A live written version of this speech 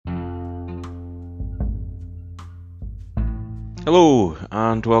Hello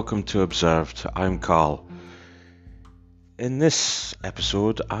and welcome to Observed. I'm Carl. In this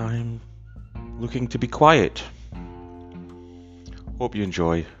episode, I'm looking to be quiet. Hope you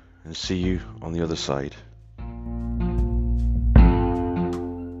enjoy and see you on the other side.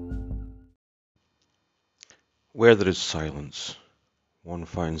 Where there is silence, one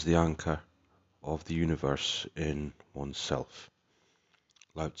finds the anchor of the universe in oneself.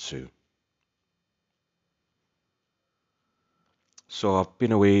 Lao Tzu. So I've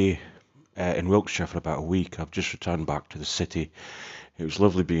been away in Wiltshire for about a week. I've just returned back to the city. It was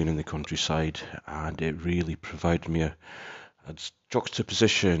lovely being in the countryside, and it really provided me a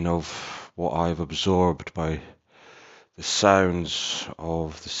juxtaposition of what I've absorbed by the sounds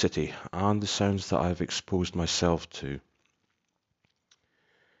of the city and the sounds that I've exposed myself to.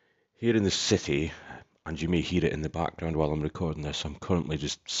 Here in the city, and you may hear it in the background while I'm recording this, I'm currently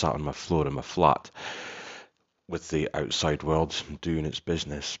just sat on my floor in my flat with the outside world doing its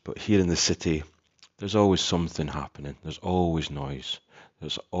business. But here in the city, there's always something happening. There's always noise.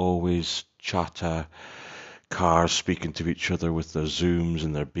 There's always chatter, cars speaking to each other with their zooms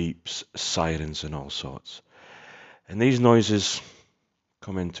and their beeps, sirens and all sorts. And these noises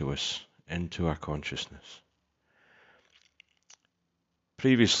come into us, into our consciousness.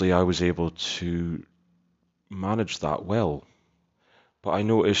 Previously, I was able to manage that well, but I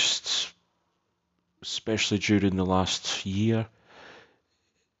noticed, especially during the last year,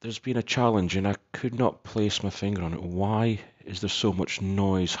 there's been a challenge and I could not place my finger on it. Why is there so much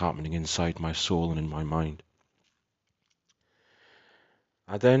noise happening inside my soul and in my mind?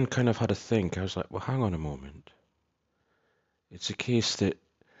 I then kind of had a think. I was like, well, hang on a moment. It's a case that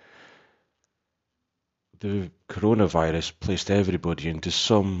the coronavirus placed everybody into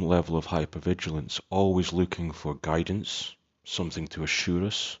some level of hypervigilance, always looking for guidance, something to assure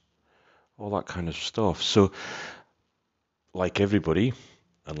us, all that kind of stuff. So, like everybody,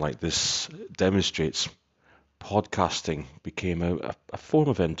 and like this demonstrates, podcasting became a form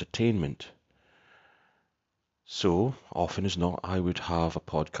of entertainment. So, often as not, I would have a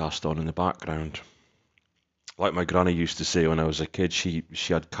podcast on in the background. Like my granny used to say when I was a kid, she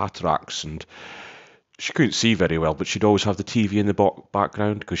had cataracts and she couldn't see very well, but she'd always have the TV in the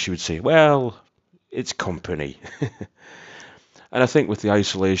background because she would say, well, it's company. And I think with the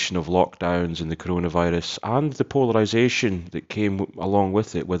isolation of lockdowns and the coronavirus and the polarization that came along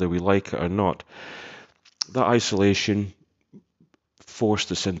with it, whether we like it or not, that isolation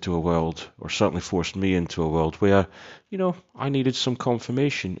forced us into a world, or certainly forced me into a world where, I needed some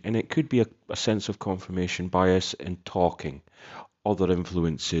confirmation. And it could be a sense of confirmation bias in talking, other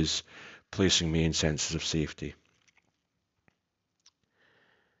influences placing me in senses of safety.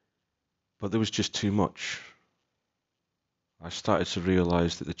 But there was just too much. I started to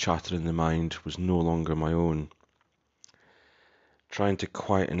realize that the chatter in the mind was no longer my own. Trying to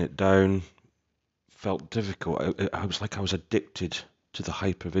quieten it down felt difficult. I was like I was addicted to the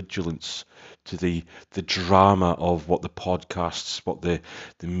hypervigilance, to the drama of what the podcasts, what the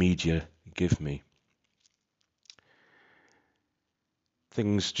media give me.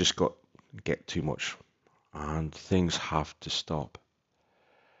 Things just get too much, and things have to stop.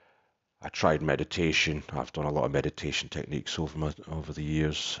 I tried meditation. I've done a lot of meditation techniques over the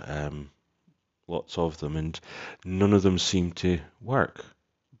years, lots of them, and none of them seemed to work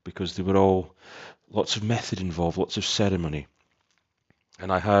because they were all lots of method involved, lots of ceremony.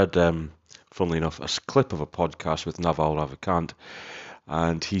 And I heard, funnily enough, a clip of a podcast with Naval Ravikant,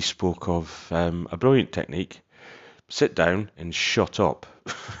 and he spoke of a brilliant technique: sit down and shut up.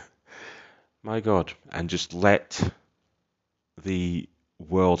 My God, and just let the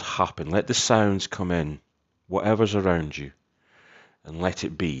world happen. Let the sounds come in, whatever's around you, and let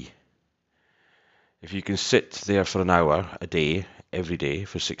it be. If you can sit there for an hour a day, every day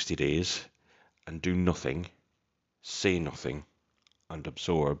for 60 days, and do nothing, say nothing, and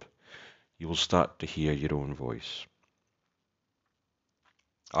absorb, you will start to hear your own voice.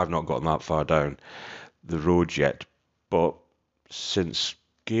 I've not gotten that far down the road yet, but since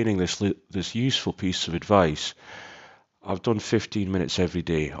gaining this useful piece of advice, I've done 15 minutes every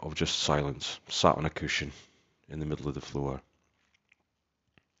day of just silence, sat on a cushion in the middle of the floor,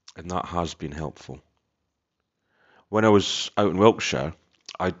 and that has been helpful. When I was out in Wiltshire,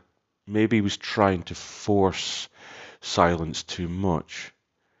 I maybe was trying to force silence too much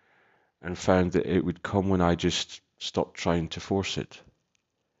and found that it would come when I just stopped trying to force it.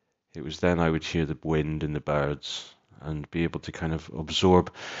 It was then I would hear the wind and the birds and be able to kind of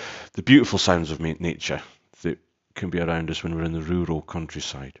absorb the beautiful sounds of nature that can be around us when we're in the rural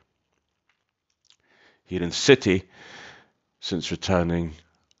countryside. Here in the city, since returning,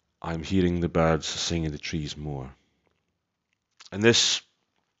 I'm hearing the birds singing in the trees more. And this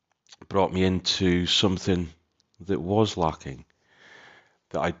brought me into something that was lacking,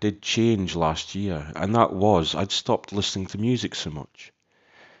 that I did change last year, and that was I'd stopped listening to music so much.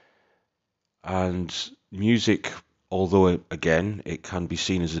 And music, although again it can be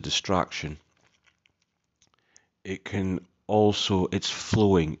seen as a distraction, it can also, it's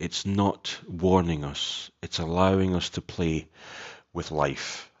flowing, it's not warning us, it's allowing us to play with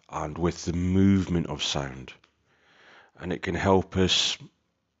life and with the movement of sound. And it can help us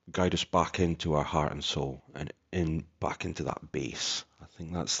guide us back into our heart and soul and back into that bass. I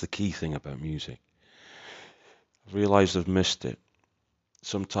think that's the key thing about music. I've realised I've missed it.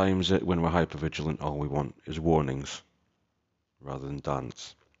 Sometimes when we're hypervigilant, all we want is warnings rather than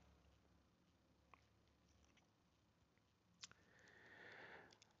dance.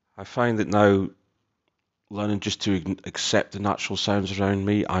 I find that now, learning just to accept the natural sounds around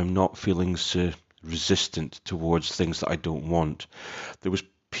me, I'm not feeling so resistant towards things that I don't want. There was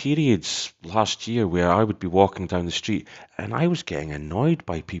periods last year where I would be walking down the street and I was getting annoyed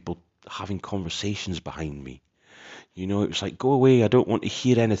by people having conversations behind me. You know, it was like, go away, I don't want to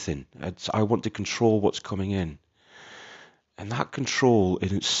hear anything. I want to control what's coming in. And that control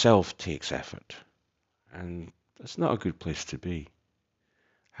in itself takes effort. And that's not a good place to be.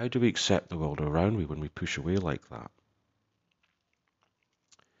 How do we accept the world around me when we push away like that?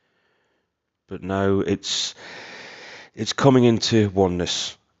 But now it's coming into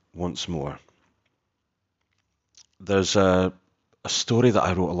oneness once more. There's a story that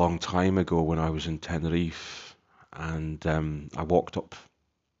I wrote a long time ago when I was in Tenerife, and I walked up.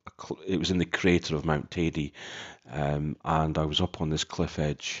 It was in the crater of Mount Teide, and I was up on this cliff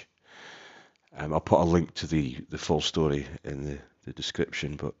edge. I'll put a link to the full story in the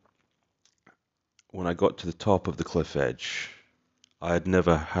description, but when I got to the top of the cliff edge, I had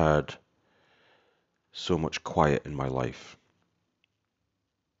never heard so much quiet in my life.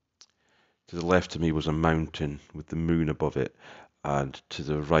 To the left of me was a mountain with the moon above it, and to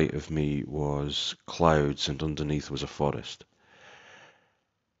the right of me was clouds, and underneath was a forest.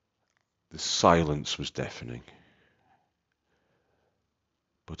 The silence was deafening.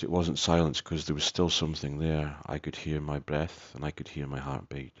 But it wasn't silence because there was still something there. I could hear my breath and I could hear my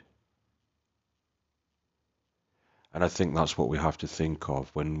heartbeat. And I think that's what we have to think of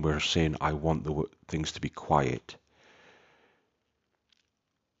when we're saying, I want things to be quiet.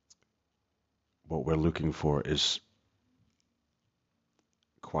 What we're looking for is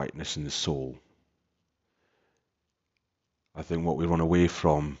quietness in the soul. I think what we run away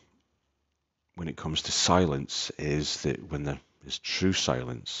from when it comes to silence is that when there is true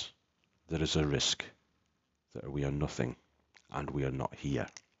silence, there is a risk that we are nothing and we are not here.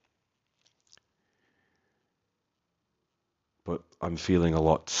 But I'm feeling a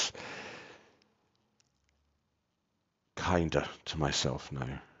lot kinder to myself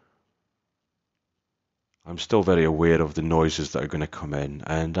now. I'm still very aware of the noises that are going to come in,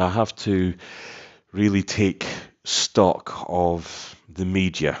 and I have to really take stock of the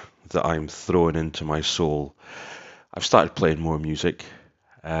media that I'm throwing into my soul. I've started playing more music,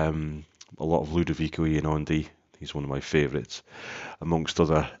 a lot of Ludovico Einaudi. He's one of my favourites, amongst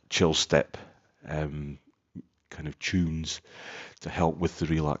other chill step kind of tunes to help with the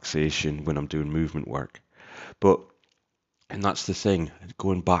relaxation when I'm doing movement work. And that's the thing,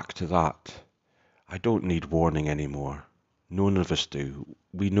 going back to that, I don't need warning anymore. None of us do.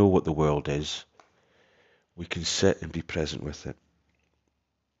 We know what the world is. We can sit and be present with it.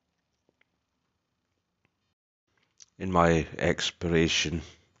 In my exploration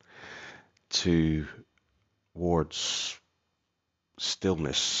towards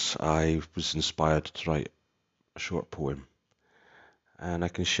stillness, I was inspired to write a short poem, and I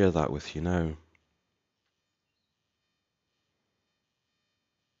can share that with you now.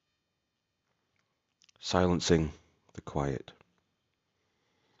 Silencing the quiet.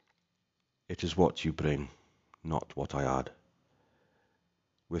 It is what you bring, not what I add.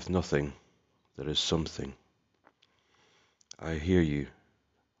 With nothing, there is something. I hear you,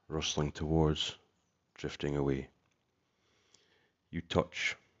 rustling towards, drifting away. You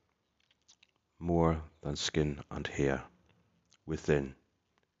touch, more than skin and hair. Within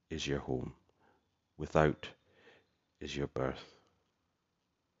is your home. Without is your birth.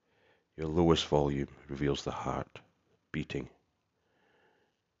 Your lowest volume reveals the heart, beating.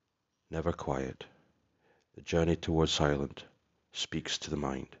 Never quiet. The journey towards silent speaks to the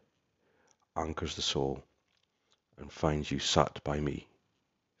mind, anchors the soul, and finds you sat by me,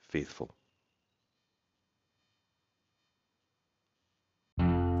 faithful.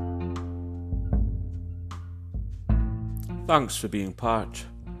 Thanks for being part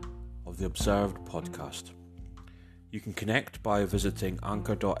of the Observed podcast. You can connect by visiting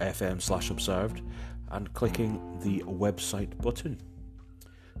anchor.fm/observed and clicking the website button.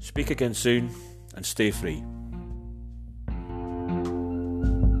 Speak again soon and stay free.